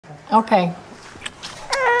Okay.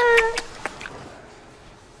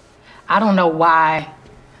 I don't know why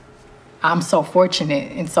I'm so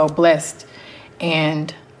fortunate and so blessed.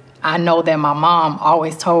 And I know that my mom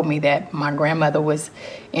always told me that my grandmother was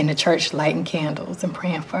in the church lighting candles and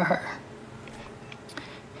praying for her.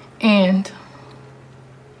 And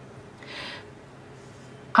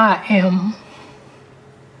I am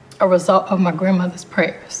a result of my grandmother's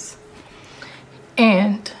prayers.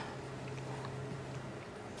 And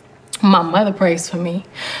my mother prays for me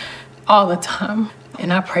all the time.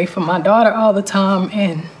 And I pray for my daughter all the time.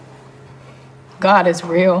 And God is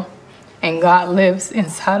real. And God lives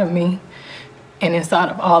inside of me and inside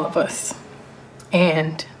of all of us.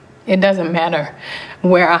 And it doesn't matter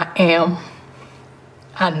where I am.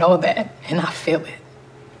 I know that and I feel it.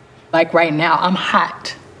 Like right now, I'm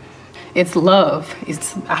hot. It's love.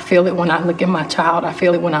 I feel it when I look at my child. I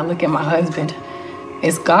feel it when I look at my husband.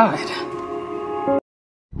 It's God.